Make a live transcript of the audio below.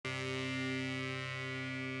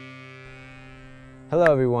Hello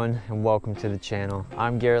everyone and welcome to the channel.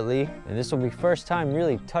 I'm Garrett Lee and this will be first time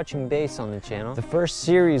really touching base on the channel. The first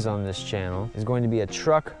series on this channel is going to be a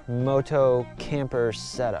truck moto camper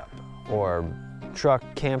setup, or truck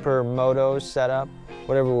camper moto setup,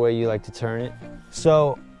 whatever way you like to turn it.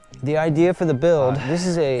 So the idea for the build, this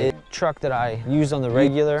is a truck that I use on the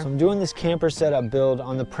regular. So I'm doing this camper setup build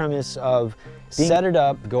on the premise of set it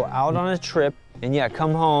up, go out on a trip, and yeah,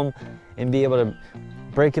 come home and be able to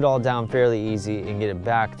break it all down fairly easy and get it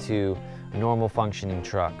back to a normal functioning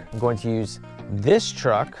truck. I'm going to use this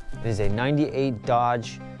truck. It is a 98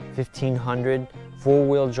 Dodge 1500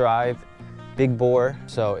 four-wheel drive, big bore,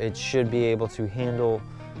 so it should be able to handle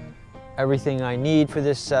everything I need for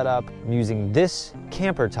this setup. I'm using this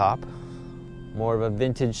camper top, more of a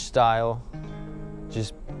vintage style,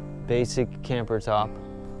 just basic camper top.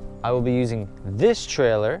 I will be using this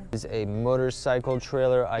trailer. It's a motorcycle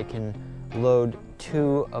trailer. I can load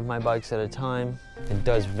 2 of my bikes at a time. It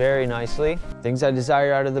does very nicely. Things I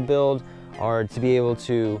desire out of the build are to be able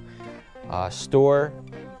to store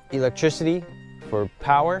electricity for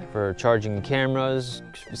power, for charging cameras,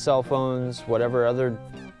 cell phones, whatever other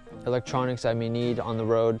electronics I may need on the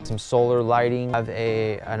road. Some solar lighting. I have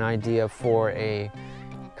an idea for a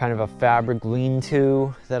kind of a fabric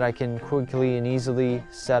lean-to that I can quickly and easily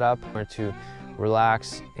set up to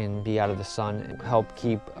relax and be out of the sun and help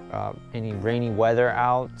keep any rainy weather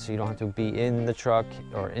out, so you don't have to be in the truck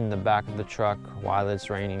or in the back of the truck while it's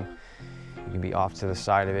raining. You can be off to the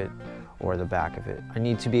side of it or the back of it. I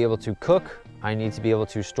need to be able to cook. I need to be able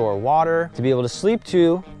to store water, to be able to sleep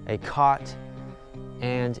to, a cot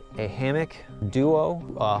and a hammock duo,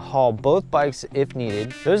 haul both bikes if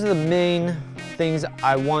needed. Those are the main things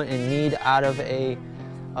I want and need out of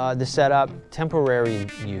the setup. Temporary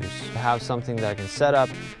use, have something that I can set up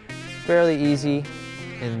fairly easy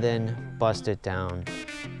and then bust it down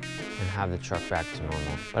and have the truck back to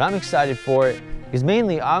normal. But I'm excited for it because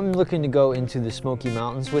mainly I'm looking to go into the Smoky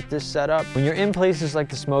Mountains with this setup. When you're in places like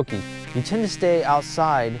the Smoky, you tend to stay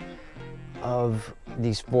outside of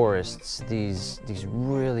these forests, these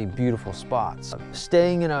really beautiful spots.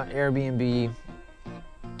 Staying in an Airbnb,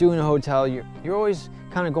 doing a hotel, you're always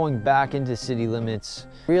kind of going back into city limits.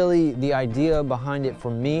 Really, the idea behind it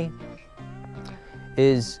for me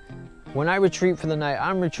is when I retreat for the night,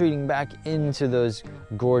 I'm retreating back into those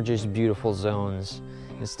gorgeous, beautiful zones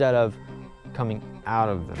instead of coming out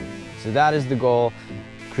of them. So that is the goal.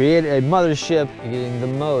 Create a mothership, getting the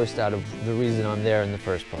most out of the reason I'm there in the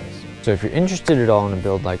first place. So if you're interested at all in a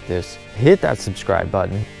build like this, hit that subscribe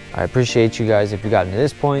button. I appreciate you guys if you've gotten to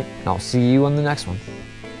this point, and I'll see you on the next one.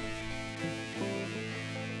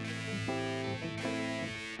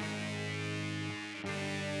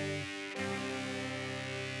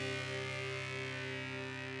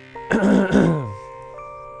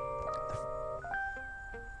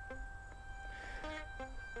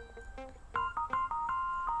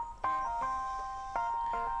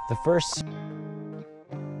 The first